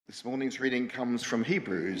This morning's reading comes from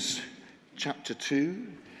Hebrews chapter 2,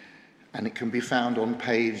 and it can be found on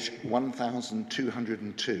page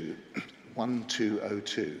 1202,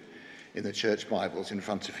 1202 in the church Bibles in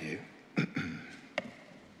front of you. And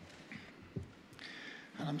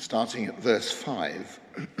I'm starting at verse 5.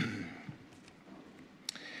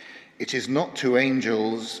 It is not to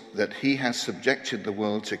angels that he has subjected the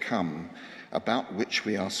world to come, about which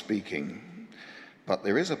we are speaking, but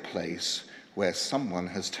there is a place where someone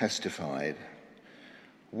has testified.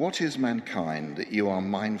 What is mankind that you are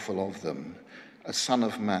mindful of them, a son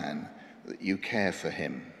of man that you care for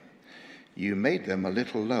him? You made them a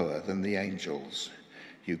little lower than the angels.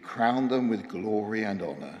 You crowned them with glory and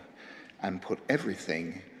honor and put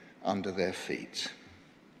everything under their feet.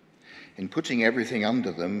 In putting everything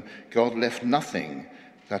under them, God left nothing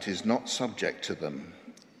that is not subject to them.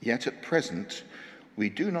 Yet at present, we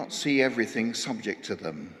do not see everything subject to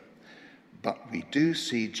them. But we do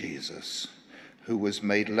see Jesus, who was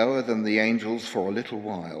made lower than the angels for a little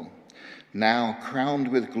while, now crowned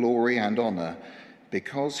with glory and honor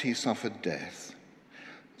because he suffered death,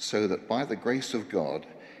 so that by the grace of God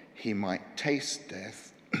he might taste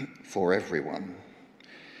death for everyone.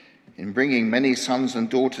 In bringing many sons and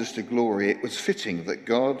daughters to glory, it was fitting that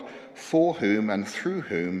God, for whom and through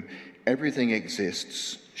whom everything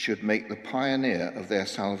exists, should make the pioneer of their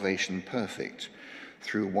salvation perfect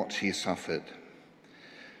through what he suffered.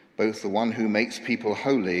 Both the one who makes people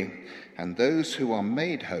holy and those who are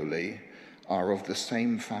made holy are of the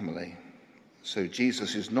same family. So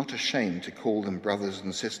Jesus is not ashamed to call them brothers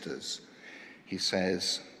and sisters. He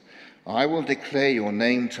says, I will declare your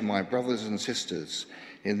name to my brothers and sisters.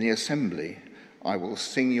 In the assembly, I will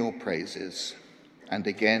sing your praises. And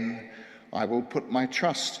again, I will put my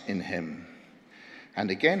trust in him. And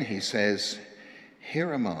again, he says,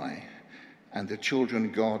 here am I, and the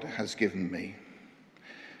children God has given me.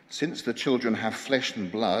 Since the children have flesh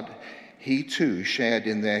and blood, he too shared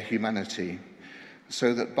in their humanity,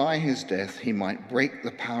 so that by his death he might break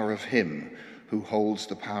the power of him who holds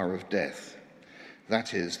the power of death,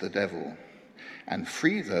 that is, the devil, and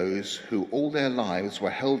free those who all their lives were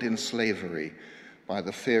held in slavery by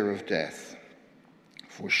the fear of death.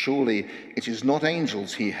 For surely it is not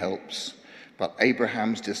angels he helps, but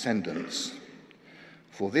Abraham's descendants.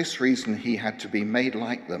 For this reason he had to be made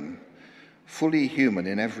like them, fully human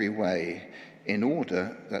in every way, in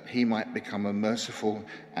order that he might become a merciful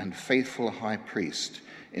and faithful high priest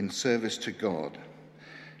in service to God,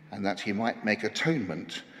 and that he might make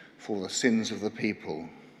atonement for the sins of the people.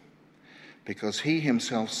 Because he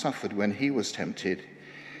himself suffered when he was tempted,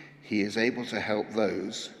 he is able to help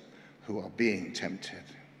those who are being tempted.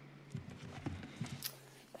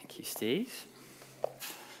 Thank you, Steve.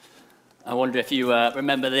 I wonder if you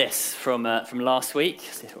remember this from last week.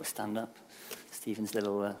 See if it will stand up. Stephen's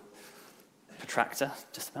little protractor,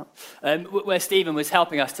 just about. Where Stephen was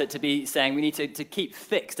helping us to be saying we need to keep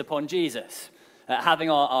fixed upon Jesus,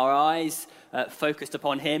 having our eyes focused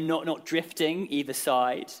upon him, not drifting either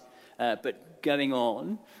side, but going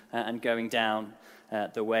on and going down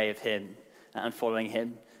the way of him and following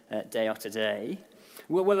him day after day.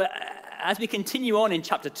 Well, as we continue on in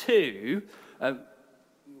chapter 2,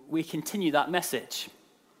 we continue that message.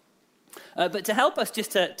 But to help us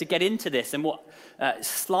just to get into this and what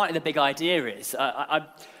slightly the big idea is,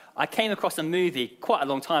 I came across a movie quite a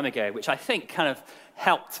long time ago, which I think kind of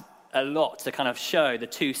helped a lot to kind of show the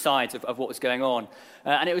two sides of what was going on.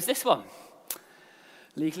 And it was this one,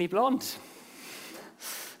 Legally Blonde.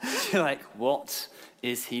 You're like, what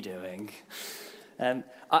is he doing?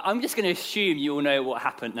 I'm just going to assume you all know what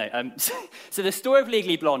happened. No, so the story of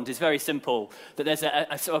Legally Blonde is very simple. That there's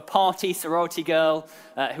a sort of party sorority girl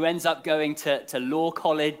who ends up going to law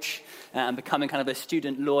college and becoming kind of a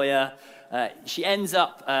student lawyer. She ends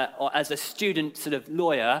up as a student sort of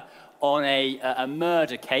lawyer on a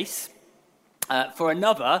murder case for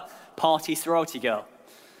another party sorority girl.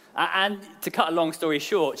 And to cut a long story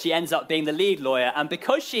short, she ends up being the lead lawyer. And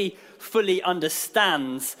because she fully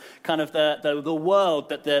understands kind of the world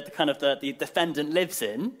that the defendant lives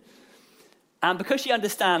in, and because she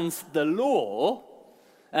understands the law,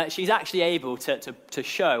 she's actually able to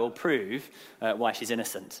show or prove why she's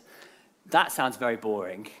innocent. That sounds very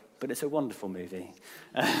boring, but it's a wonderful movie.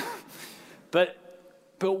 But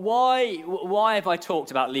why have I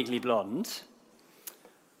talked about Legally Blonde?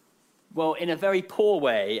 Well, in a very poor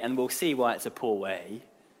way, and we'll see why it's a poor way,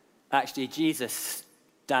 actually Jesus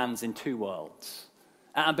stands in two worlds.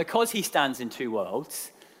 And because he stands in two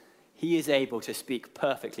worlds, he is able to speak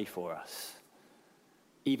perfectly for us,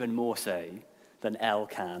 even more so than Elle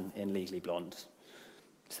can in Legally Blonde.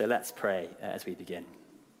 So let's pray as we begin.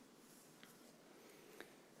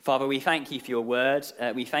 Father, we thank you for your word.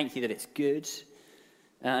 We thank you that it's good.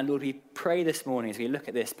 And Lord, we pray this morning as we look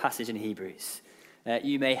at this passage in Hebrews,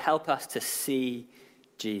 you may help us to see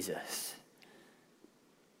Jesus.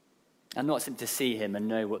 And not simply to see him and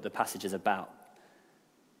know what the passage is about,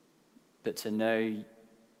 but to know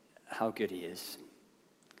how good he is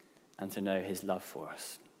and to know his love for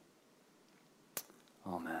us.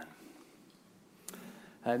 Amen.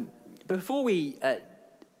 Before we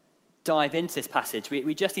dive into this passage,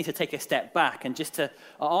 we just need to take a step back and just to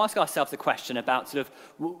ask ourselves the question about sort of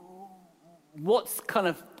what's kind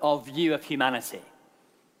of our view of humanity.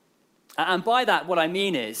 And by that, what I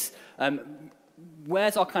mean is,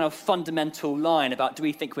 where's our kind of fundamental line about do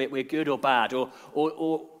we think we're good or bad? Or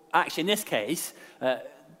actually, in this case,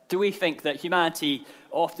 do we think that humanity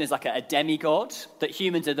often is like a demigod, that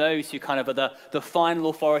humans are those who kind of are the final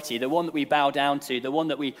authority, the one that we bow down to, the one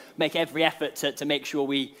that we make every effort to make sure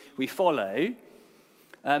we follow?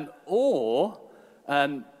 Or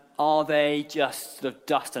are they just sort of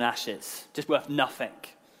dust and ashes, just worth nothing?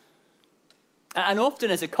 And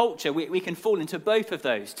often as a culture, we can fall into both of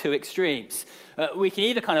those two extremes. We can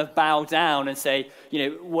either kind of bow down and say,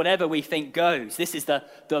 whatever we think goes. This is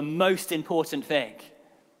the most important thing.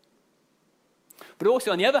 But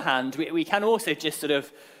also, on the other hand, we can also just sort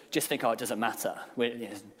of think, it doesn't matter. We're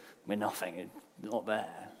nothing. It's not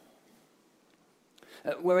there.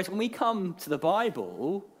 Whereas when we come to the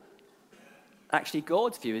Bible, actually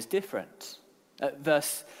God's view is different.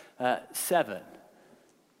 Verse 7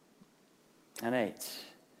 and 8.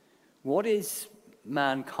 What is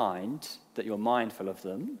mankind that you're mindful of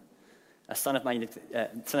them? A son of man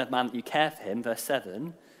that you care for him. Verse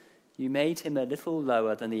 7. You made him a little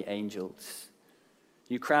lower than the angels.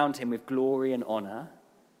 You crowned him with glory and honor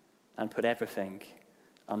and put everything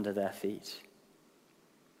under their feet.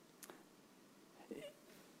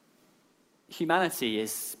 Humanity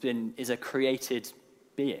is a created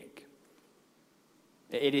being.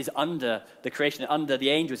 It is under the creation, under the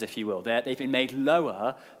angels, if you will. They've been made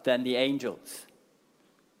lower than the angels.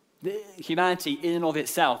 Humanity in and of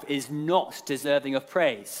itself is not deserving of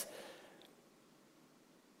praise.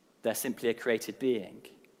 They're simply a created being.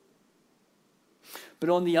 But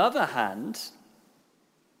on the other hand,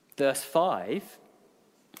 verse 5,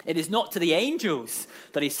 it is not to the angels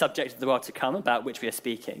that he's subjected the world to come, about which we are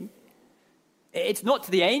speaking. It's not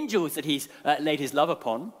to the angels that he's laid his love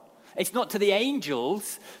upon. It's not to the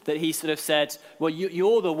angels that he sort of said, well,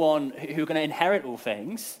 you're the one who are going to inherit all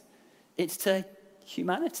things. It's to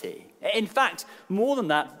humanity. In fact, more than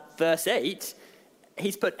that, verse 8,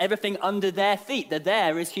 he's put everything under their feet. The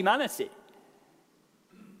there is humanity.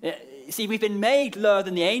 See, we've been made lower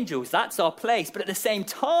than the angels. That's our place. But at the same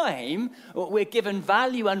time, we're given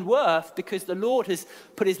value and worth because the Lord has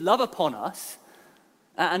put his love upon us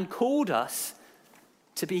and called us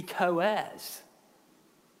to be co-heirs.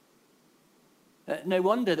 No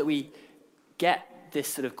wonder that we get this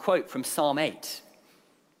sort of quote from Psalm 8.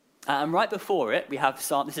 And right before it, we have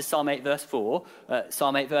this is Psalm 8 verse 4.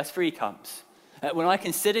 Psalm 8 verse 3 comes. When I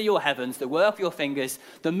consider your heavens, the work of your fingers,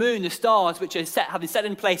 the moon, the stars which have been set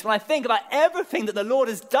in place, when I think about everything that the Lord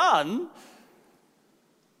has done.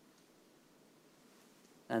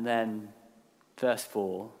 And then verse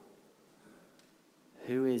 4.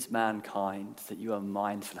 Who is mankind that you are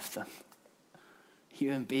mindful of them?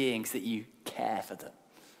 Human beings that you care for them.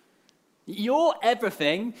 You're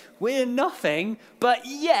everything, we're nothing, but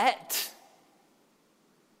yet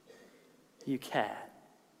you care.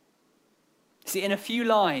 See, in a few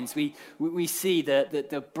lines, we see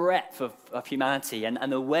the breadth of humanity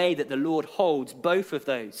and the way that the Lord holds both of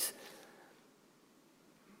those.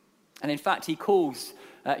 And in fact, he calls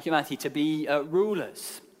humanity to be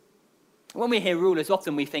rulers. When we hear rulers,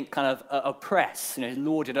 often we think kind of oppress,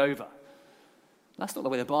 lorded over. That's not the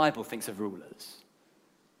way the Bible thinks of rulers.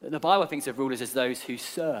 The Bible thinks of rulers as those who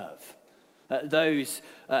serve, those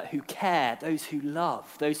who care, those who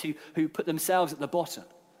love, those who put themselves at the bottom.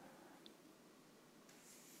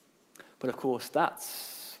 But of course,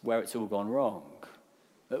 that's where it's all gone wrong.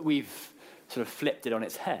 We've sort of flipped it on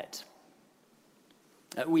its head.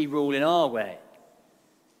 We rule in our way.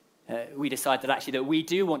 We decide that actually that we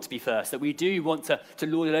do want to be first, that we do want to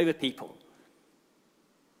lord it over people.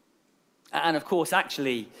 And of course,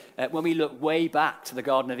 actually, when we look way back to the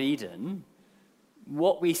Garden of Eden,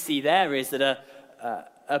 what we see there is that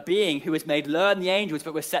a being who was made lower than the angels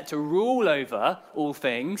but was set to rule over all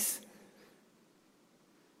things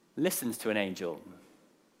listens to an angel,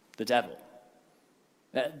 the devil.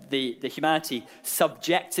 The humanity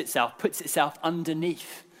subjects itself, puts itself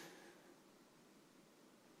underneath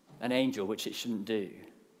an angel, which it shouldn't do.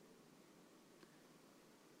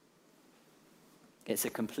 It's a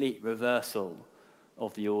complete reversal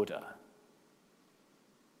of the order.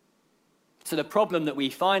 So the problem that we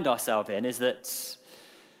find ourselves in is that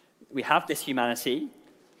we have this humanity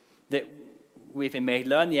that we've been made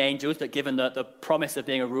learn the angels, but given the promise of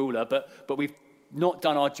being a ruler, but we've not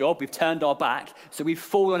done our job, we've turned our back, so we've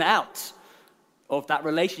fallen out of that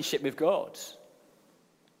relationship with God.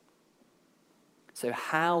 So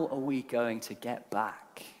how are we going to get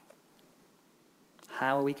back?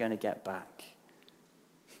 How are we going to get back?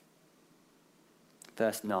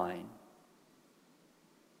 Verse 9.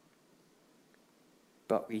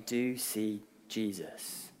 But we do see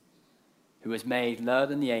Jesus, who was made lower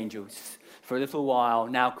than the angels for a little while,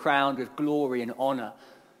 now crowned with glory and honor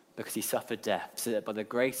because he suffered death, so that by the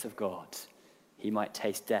grace of God he might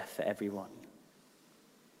taste death for everyone.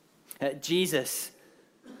 Jesus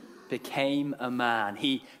became a man.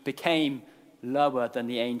 He became lower than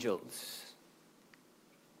the angels.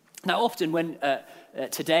 Now, often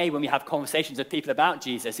today when we have conversations with people about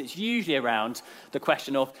Jesus, it's usually around the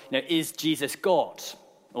question of, is Jesus God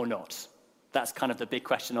or not? That's kind of the big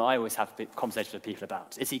question I always have conversations with people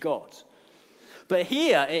about. Is he God? But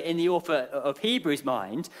here, in the author of Hebrews'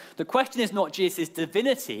 mind, the question is not Jesus'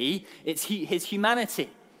 divinity, it's his humanity.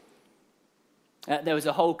 There was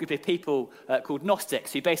a whole group of people called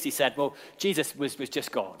Gnostics who basically said, well, Jesus was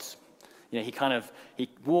just God. He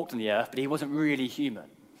walked on the earth, but he wasn't really human.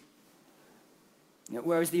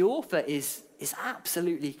 Whereas the author is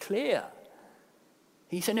absolutely clear.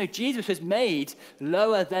 He said, no, Jesus was made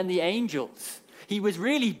lower than the angels. He was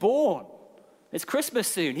really born. It's Christmas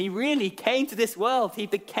soon. He really came to this world. He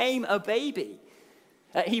became a baby.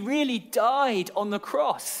 He really died on the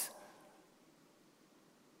cross.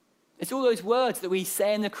 It's all those words that we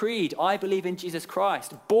say in the creed. I believe in Jesus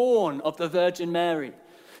Christ, born of the Virgin Mary,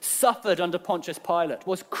 suffered under Pontius Pilate,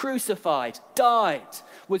 was crucified, died,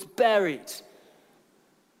 was buried.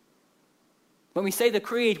 When we say the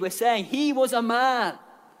creed, we're saying he was a man.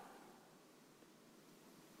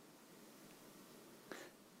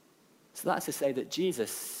 So that's to say that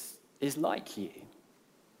Jesus is like you.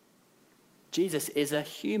 Jesus is a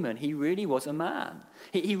human. He really was a man.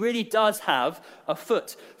 He really does have a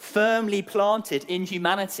foot firmly planted in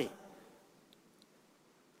humanity.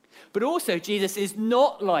 But also, Jesus is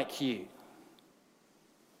not like you,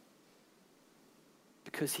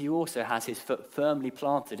 because he also has his foot firmly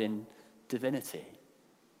planted in divinity.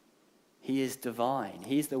 He is divine.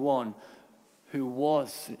 He's the one who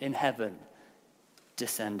was in heaven,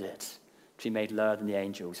 descended to be made lower than the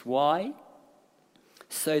angels. Why?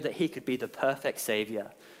 So that he could be the perfect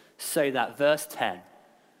Savior. So that, verse 10,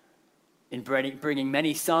 in bringing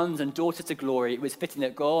many sons and daughters to glory, it was fitting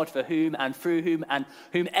that God, for whom and through whom and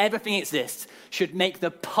whom everything exists, should make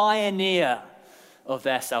the pioneer of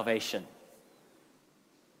their salvation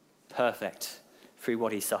perfect through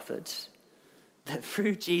what he suffered. That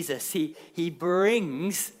through Jesus, he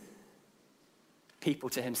brings people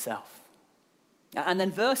to himself. And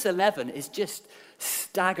then verse 11 is just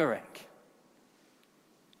staggering.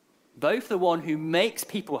 Both the one who makes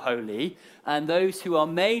people holy and those who are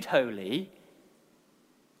made holy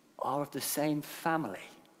are of the same family.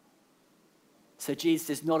 So Jesus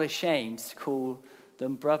is not ashamed to call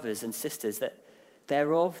them brothers and sisters, that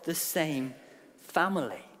they're of the same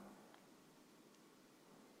family.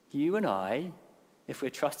 You and I, if we're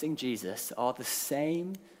trusting Jesus, are the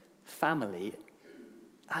same family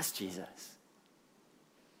as Jesus.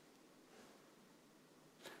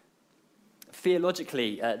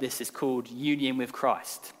 Theologically, this is called union with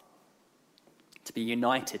Christ. To be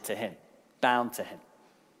united to him, bound to him.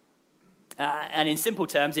 And in simple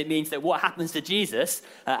terms, it means that what happens to Jesus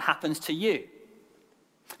happens to you.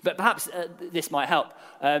 But perhaps this might help.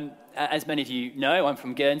 As many of you know, I'm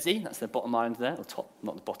from Guernsey. That's the bottom island there. Or top,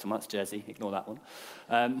 not the bottom, that's Jersey. Ignore that one.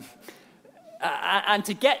 And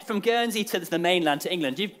to get from Guernsey to the mainland, to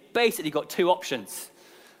England, you've basically got two options.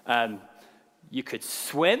 You could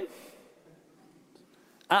swim.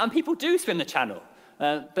 And people do swim the channel.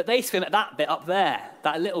 But they swim at that bit up there,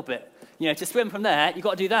 that little bit. To swim from there, you've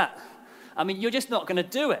got to do that. I mean, you're just not going to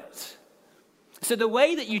do it. So the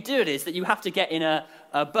way that you do it is that you have to get in a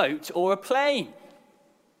boat or a plane.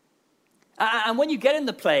 And when you get in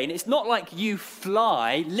the plane, it's not like you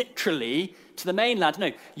fly literally to the mainland.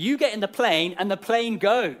 No, you get in the plane and the plane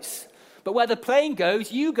goes. But where the plane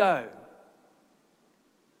goes, you go.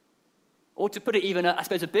 Or to put it even, I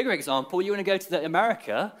suppose, a bigger example, you want to go to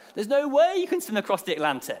America, there's no way you can swim across the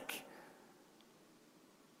Atlantic.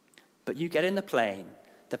 But you get in the plane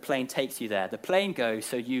takes you there. The plane goes,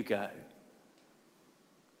 so you go.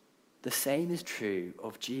 The same is true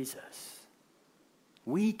of Jesus.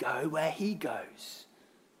 We go where he goes.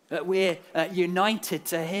 that we're united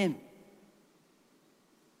to him.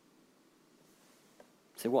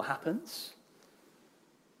 So what happens?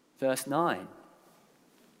 Verse 9.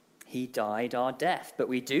 He died our death. But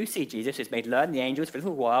we do see Jesus, who's made lower than the angels for a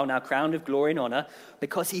little while, now crowned with glory and honor,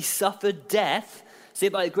 because he suffered death, so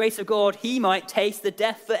by the grace of God, he might taste the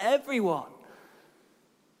death for everyone.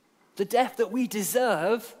 The death that we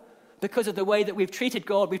deserve because of the way that we've treated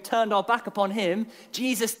God, we've turned our back upon him.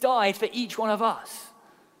 Jesus died for each one of us.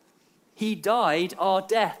 He died our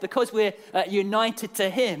death. Because we're united to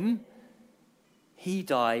him, he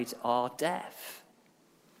died our death.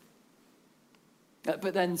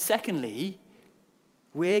 But then secondly,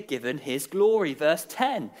 we're given his glory. Verse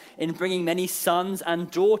 10, in bringing many sons and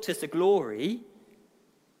daughters to glory.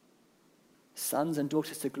 Sons and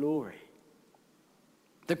daughters to glory.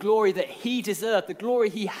 The glory that he deserved, the glory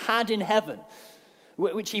he had in heaven,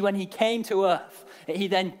 which he, when he came to earth, he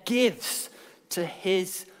then gives to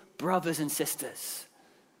his brothers and sisters.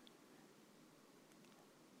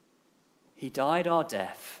 He died our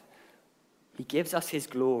death. He gives us his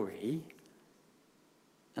glory.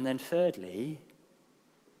 And then thirdly,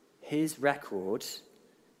 his record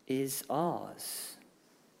is ours.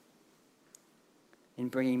 In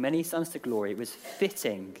bringing many sons to glory, it was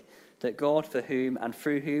fitting that God, for whom and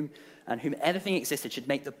through whom and whom everything existed, should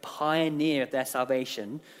make the pioneer of their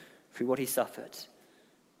salvation through what he suffered.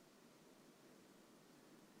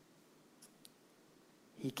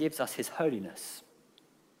 He gives us his holiness.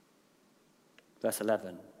 Verse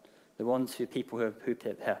 11. The ones who people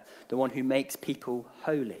the one who makes people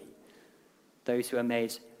holy, those who are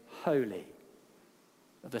made holy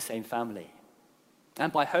of the same family.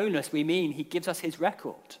 And by holiness we mean he gives us his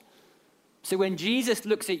record. So when Jesus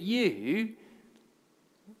looks at you,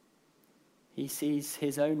 he sees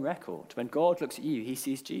his own record. When God looks at you, he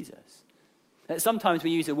sees Jesus. Sometimes we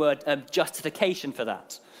use the word justification for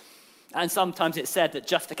that. And sometimes it's said that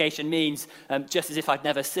justification means just as if I'd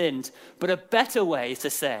never sinned. But a better way is to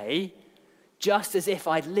say, just as if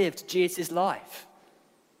I'd lived Jesus' life.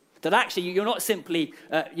 That actually you're not simply,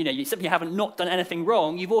 you simply haven't not done anything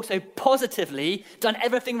wrong. You've also positively done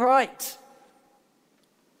everything right.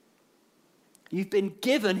 You've been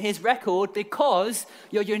given his record because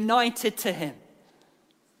you're united to him.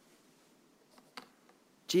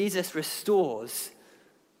 Jesus restores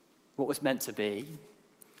what was meant to be.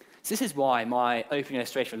 So this is why my opening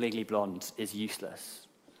illustration of Legally Blonde is useless.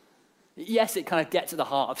 Yes, it kind of gets at the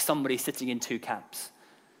heart of somebody sitting in two camps.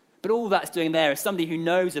 But all that's doing there is somebody who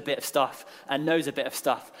knows a bit of stuff and knows a bit of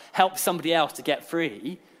stuff helps somebody else to get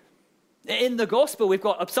free. In the gospel, we've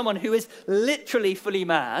got someone who is literally fully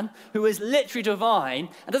man, who is literally divine,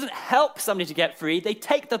 and doesn't help somebody to get free. They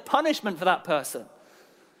take the punishment for that person.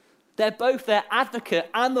 They're both their advocate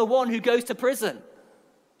and the one who goes to prison.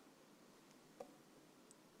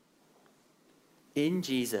 In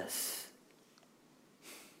Jesus,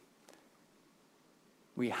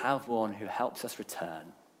 we have one who helps us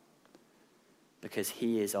return because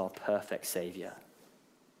he is our perfect Savior.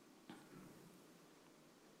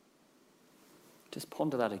 Just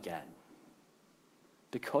ponder that again.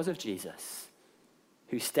 Because of Jesus,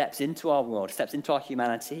 who steps into our world, steps into our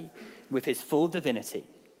humanity with his full divinity,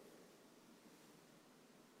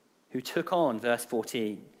 who took on, verse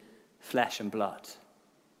 14, flesh and blood,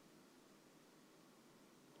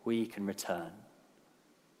 we can return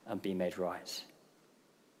and be made right.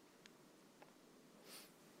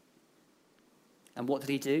 And what did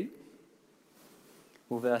he do?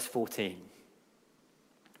 Well, verse 14.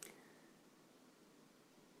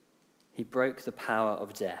 He broke the power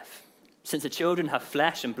of death. Since the children have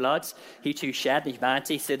flesh and blood, he too shared the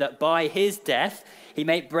humanity, so that by his death he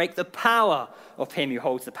may break the power of him who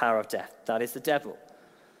holds the power of death, that is the devil,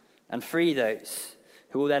 and free those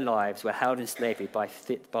who all their lives were held in slavery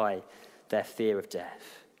by their fear of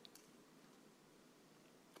death.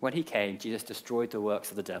 When he came, Jesus destroyed the works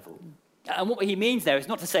of the devil. And what he means there is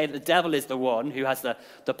not to say that the devil is the one who has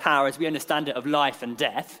the power, as we understand it, of life and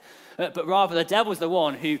death, but rather the devil is the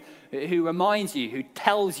one who reminds you, who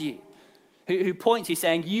tells you, who points you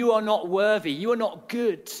saying, you are not worthy, you are not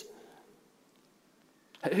good,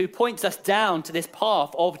 who points us down to this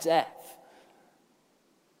path of death.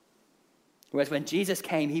 Whereas when Jesus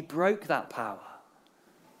came, he broke that power.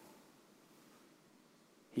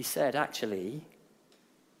 He said, actually,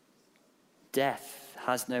 death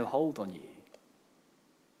has no hold on you.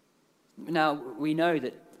 Now, we know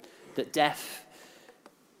that death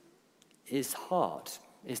is hard,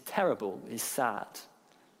 is terrible, is sad.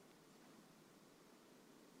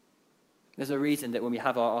 There's a reason that when we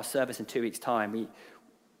have our service in 2 weeks' time,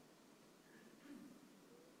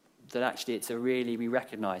 that actually we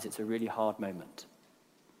recognize it's a really hard moment.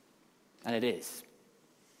 And it is.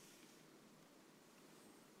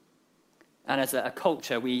 And as a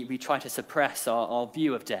culture, we try to suppress our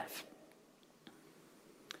view of death.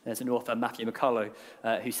 There's an author, Matthew McCullough,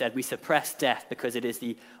 who said, "We suppress death because it is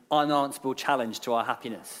the unanswerable challenge to our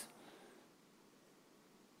happiness."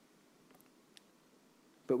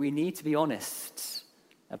 But we need to be honest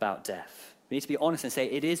about death. We need to be honest and say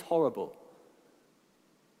it is horrible.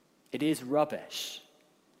 It is rubbish.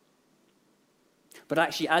 But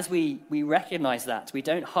actually, as we recognize that, we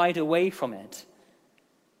don't hide away from it.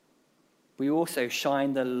 We also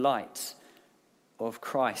shine the light of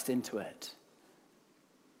Christ into it.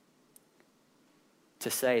 To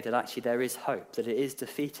say that actually there is hope, that it is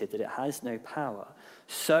defeated, that it has no power,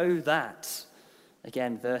 so that,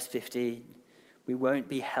 again, verse 15, we won't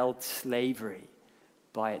be held slavery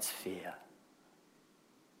by its fear.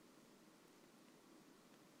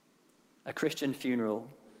 A Christian funeral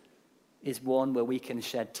is one where we can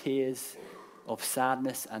shed tears of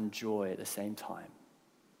sadness and joy at the same time.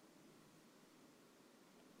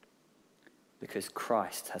 Because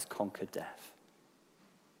Christ has conquered death.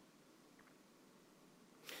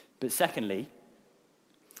 But secondly,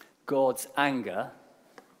 God's anger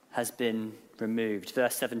has been removed.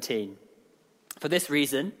 Verse 17. For this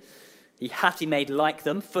reason, he hath he made like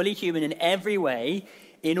them, fully human in every way,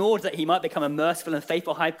 in order that he might become a merciful and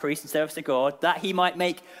faithful high priest in service to God, that he might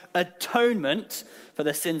make atonement for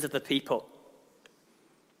the sins of the people.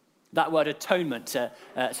 That word atonement,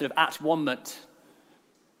 sort of at-one-ment,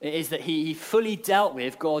 is that he fully dealt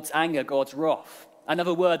with God's anger, God's wrath.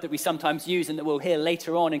 Another word that we sometimes use and that we'll hear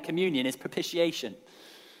later on in communion is propitiation,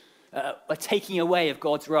 a taking away of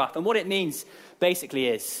God's wrath. And what it means basically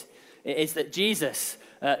is that Jesus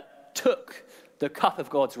took the cup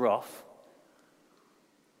of God's wrath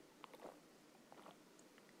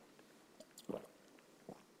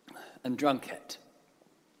and drunk it,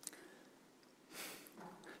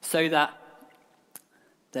 so that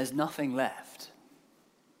there's nothing left.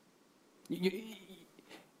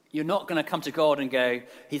 You're not going to come to God and go,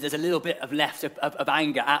 there's a little bit of left of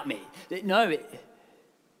anger at me. No,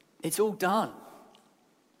 it's all done.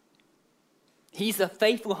 He's the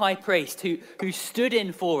faithful high priest who stood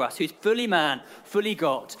in for us, who's fully man, fully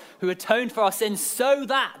God, who atoned for our sins so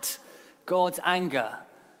that God's anger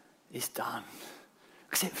is done.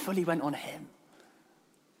 Because it fully went on him.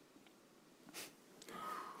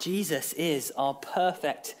 Jesus is our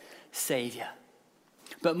perfect Savior.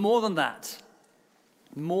 But more than that,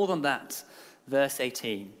 verse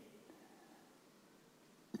 18.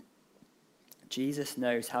 Jesus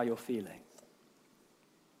knows how you're feeling.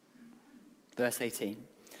 Verse 18.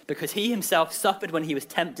 Because he himself suffered when he was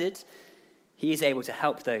tempted, he is able to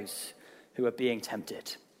help those who are being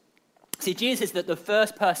tempted. See, Jesus is the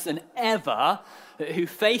first person ever who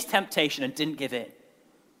faced temptation and didn't give in.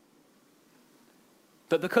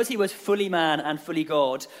 But because he was fully man and fully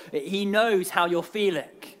God, he knows how you're feeling.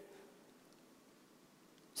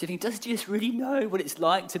 So you think, does Jesus really know what it's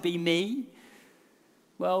like to be me?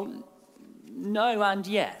 Well, no and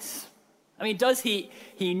yes. I mean, does he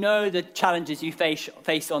know the challenges you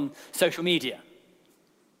face on social media?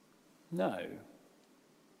 No.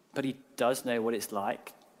 But he does know what it's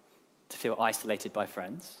like to feel isolated by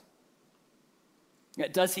friends.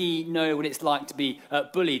 Does he know what it's like to be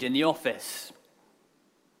bullied in the office?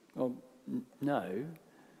 Well, no.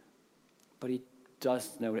 But he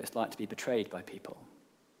does know what it's like to be betrayed by people.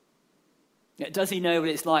 Does he know what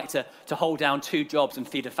it's like to hold down 2 jobs and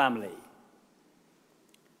feed a family?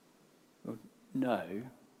 Well, no.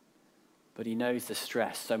 But he knows the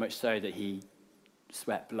stress, so much so that he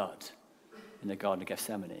sweat blood in the Garden of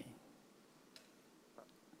Gethsemane.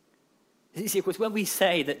 You see, of course, when we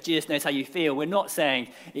say that Jesus knows how you feel, we're not saying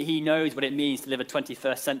he knows what it means to live a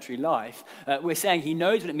 21st century life. We're saying he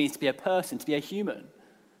knows what it means to be a person, to be a human.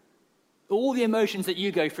 All the emotions that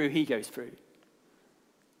you go through, he goes through.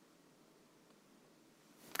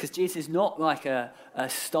 Because Jesus is not like a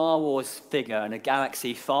Star Wars figure in a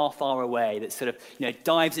galaxy far, far away that sort of,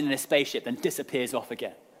 dives in a spaceship and disappears off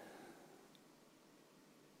again.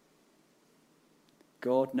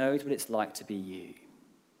 God knows what it's like to be you.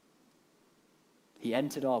 He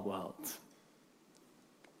entered our world,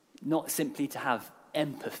 not simply to have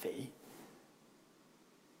empathy,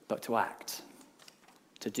 but to act,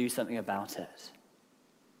 to do something about it.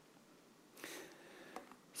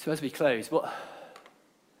 So as we close, what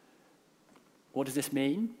does this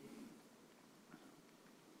mean?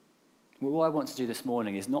 Well, what I want to do this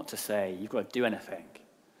morning is not to say you've got to do anything.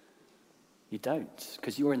 You don't,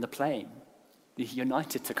 because you're in the plane. You're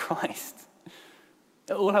united to Christ.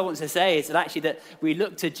 All I want to say is that actually that we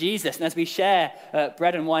look to Jesus, and as we share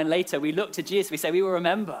bread and wine later, we look to Jesus, we say we will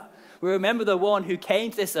remember We remember the one who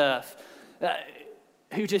came to this earth,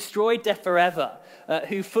 who destroyed death forever,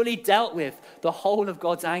 who fully dealt with the whole of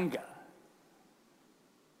God's anger.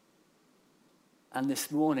 And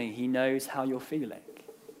this morning, he knows how you're feeling,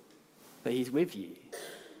 but he's with you.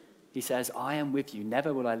 He says, I am with you.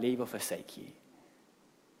 Never will I leave or forsake you.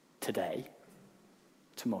 Today,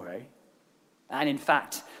 tomorrow, and in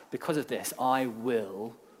fact, because of this, I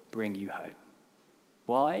will bring you home.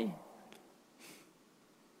 Why?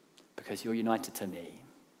 Because you're united to me.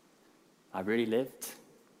 I really lived.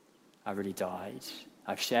 I really died.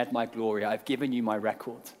 I've shared my glory. I've given you my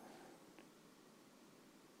record.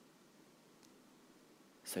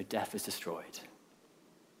 So death is destroyed,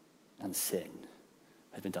 and sin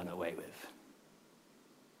has been done away with.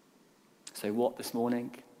 So what this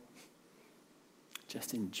morning?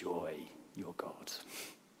 Just enjoy your God.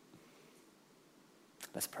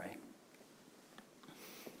 Let's pray.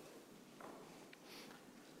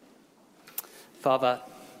 Father,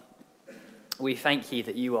 we thank you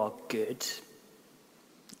that you are good.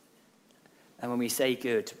 And when we say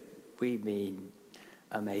good, we mean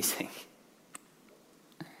amazing.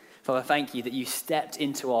 Father, thank you that you stepped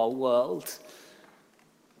into our world,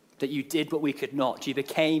 that you did what we could not. You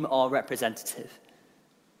became our representative.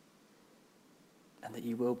 And that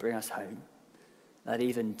you will bring us home, that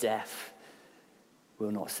even death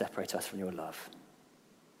will not separate us from your love.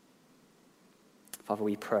 Father,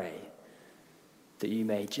 we pray that you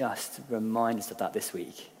may just remind us of that this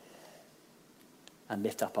week and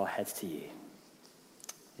lift up our heads to you.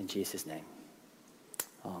 In Jesus' name,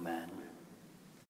 amen.